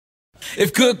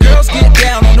If good girls get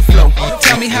down on the floor,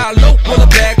 tell me how low will a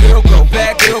bad girl go?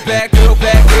 Bad girl, bad girl,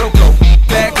 bad girl go.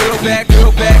 Bad girl, bad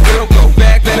girl, bad girl go.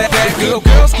 Bad girl,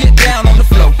 girls get down on the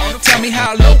floor. Tell me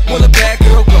how low will a bad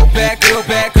girl go? Bad girl,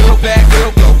 bad girl, bad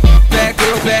girl go. Bad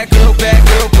girl, bad girl, bad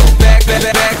girl go.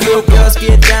 Bad girl, girls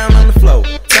get down on the floor.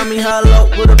 Tell me how low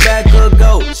will a bad girl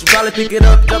go? She probably pick it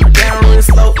up, drop it down real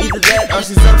slow. Either that or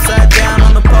she's upside down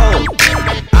on the pole.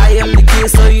 I am the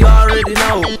kid, so you already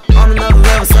know. On another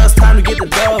level, so it's time to get the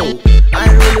dough. I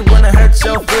ain't really wanna hurt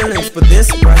your feelings, but this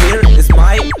right here is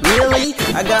my really.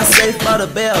 I got safe by the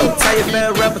bell. Tell your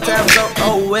favorite rapper time's up,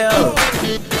 oh well.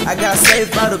 I got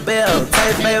safe by the bell. Tell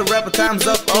your favorite rapper time's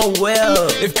up, oh well.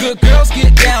 If good girls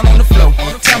get down on the floor,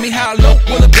 tell me how low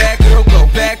will a bad girl go?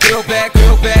 Bad girl, bad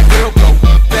girl, bad girl go.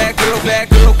 Bad girl, bad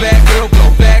girl, bad girl go.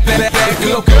 Bad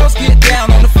girl, girls get down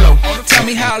on the floor. Tell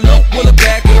me how low will a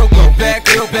bad girl go? Bad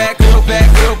girl, bad girl, bad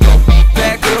girl go.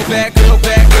 Bad girl, bad girl,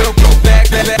 bad girl go. Bad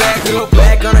girl,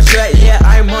 back on the track, yeah,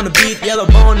 I'm on the beat. Yellow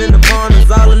bone in the pond is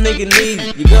all a nigga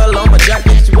need. Your girl on my jock,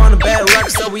 thinks she want a bad rock,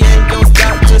 so we ain't gon'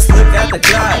 stop, just look at the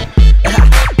clock.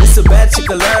 It's a bad chick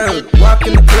alert, walk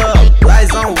in the club,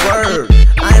 lies on word.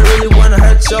 I ain't really wanna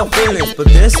hurt your feelings, but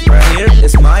this right here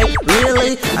is my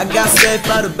really. I got safe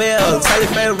by the bell. Tell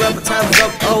your favorite rapper time's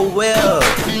up, oh well.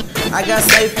 I got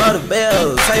safe by the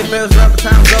bell. Tell your favorite rapper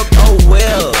time's up, oh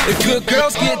well. If good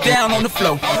girls get down on the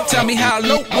floor, tell me how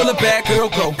low will a bad girl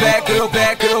go? Bad girl,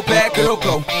 bad girl, bad girl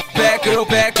go. Bad girl,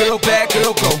 bad girl, bad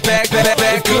girl go. Bad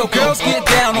girl, girls get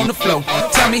down on the floor.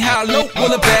 Tell me how low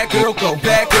will a bad girl go?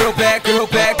 Bad girl, bad girl,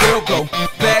 bad girl go.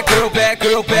 Bad girl, bad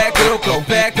girl, bad girl go.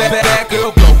 Bad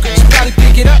girl go. She probably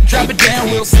pick it up, drop it down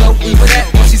real slow. Either that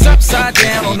or she's upside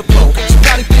down on the pole. She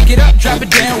probably pick it up, drop it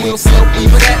down real slow.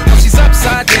 Either that or she's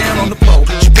upside down on the pole.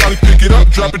 She probably pick it up,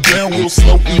 drop it down real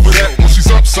slow. Either that or she's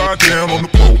upside down on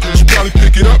the pole. She probably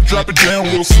pick it up, drop it down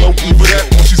real slow. Either that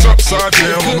or she's upside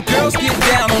down on the pole. Girls get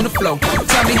down on the floor.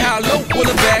 Tell me how low will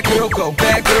a bad girl go?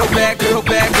 Bad girl, bad girl,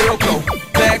 bad girl go.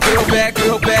 Bad girl, bad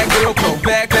girl, bad girl go.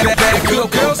 Bad girl,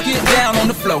 girls get down on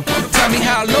the floor. Tell me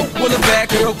how low will a bad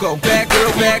girl go? Bad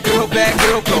girl, bad girl, bad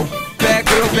girl go. Bad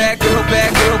girl, bad girl,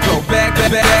 bad girl go.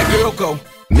 Bad girl go.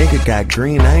 Nigga got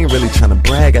green, I ain't really tryna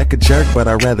brag. I could jerk, but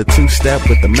I'd rather two-step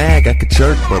with the mag. I could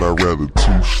jerk, but I'd rather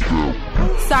two-step.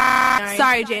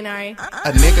 Sorry, Janari.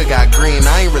 A nigga got green,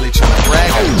 I ain't really tryna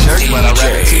brag. I could jerk, but I'd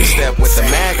rather two-step with the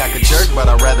mag. I could jerk, but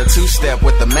I'd rather two-step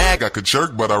with the mag. I could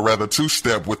jerk, but I'd rather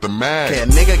two-step with the mag. Okay, a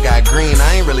nigga got green,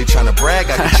 I ain't really tryna brag.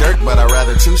 I could jerk, but I'd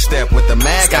rather two-step with the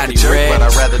mag. I could jerk, but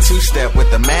I'd rather two-step with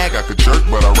the mag. I could jerk,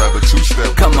 but I'd rather two-step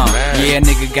with the mag. Come on, yeah,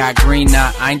 nigga got green,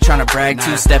 nah, I ain't tryna brag.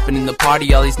 Two-stepping in the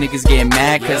party, all these niggas getting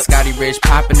mad, cause Scotty Rich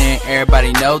poppin' and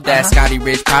everybody know that. Scotty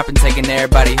Rich poppin', taking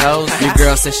everybody hoes. Your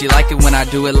girl says she like it when I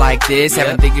do it like this.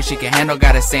 Haven't thinking she can handle,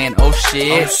 got her saying, oh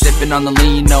shit. Sippin' on the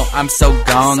lean, you know I'm so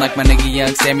gone. Like my nigga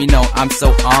Young Sam, you know I'm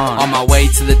so on my way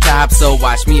to the top, so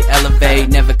watch me elevate.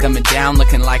 Never coming down,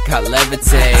 looking like I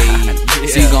levitate.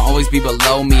 So you gon' always be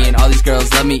below me, and all these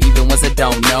girls love me, even ones that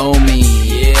don't know me.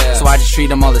 So I just treat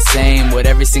them all the same. With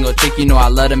every single chick, you know I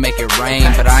love to make it rain.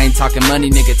 But I ain't talking money,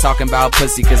 nigga, talking about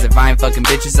pussy. Cause if I ain't fucking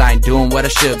bitches, I ain't doing what I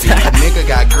should be. A nigga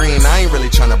got green, I ain't really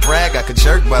tryna brag. I could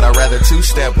jerk, but I'd rather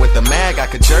two-step with the mag. I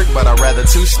could jerk, but I'd rather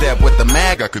two-step with the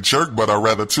mag. I could jerk, but I'd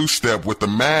rather two-step with the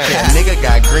mag. A nigga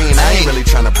got green, I ain't really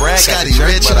tryna brag. I could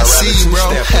jerk, but I'd rather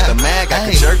two-step with the mag. I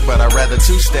could jerk, but I'd rather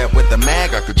two-step with the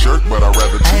mag. I could jerk, but I'd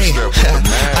rather two-step with the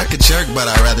mag. I could jerk, but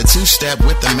I'd rather two-step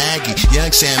with the Maggie.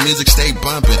 Young Sam music stay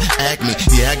bumpin', Acme.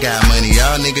 Yeah, I got money,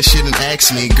 y'all niggas shouldn't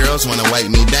ask me. Girls wanna wipe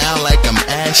me down like I'm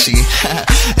ashy.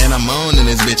 And I'm on in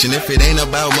this bitch, and if it ain't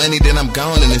about money, then I'm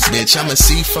gone in this bitch. I'm a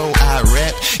C4, I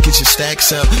rap, get your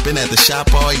stacks up. Been at the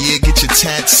shop all year, get your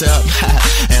tats up.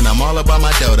 And I'm all about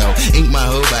my dodo, ink my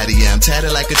whole body, yeah, I'm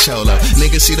tatted like a cholo.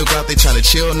 Niggas see the guap, they tryna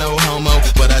chill, no homo.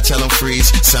 But I tell them freeze,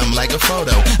 something like a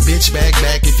photo. Bitch, back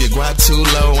if your guap too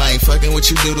low. I ain't fucking with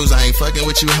you doodles, I ain't fucking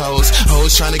with you hoes.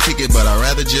 Hoes tryna kick it, but I'd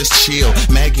rather just chill.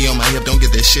 Maggie on my hip, don't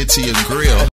get that shit to your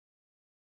grill.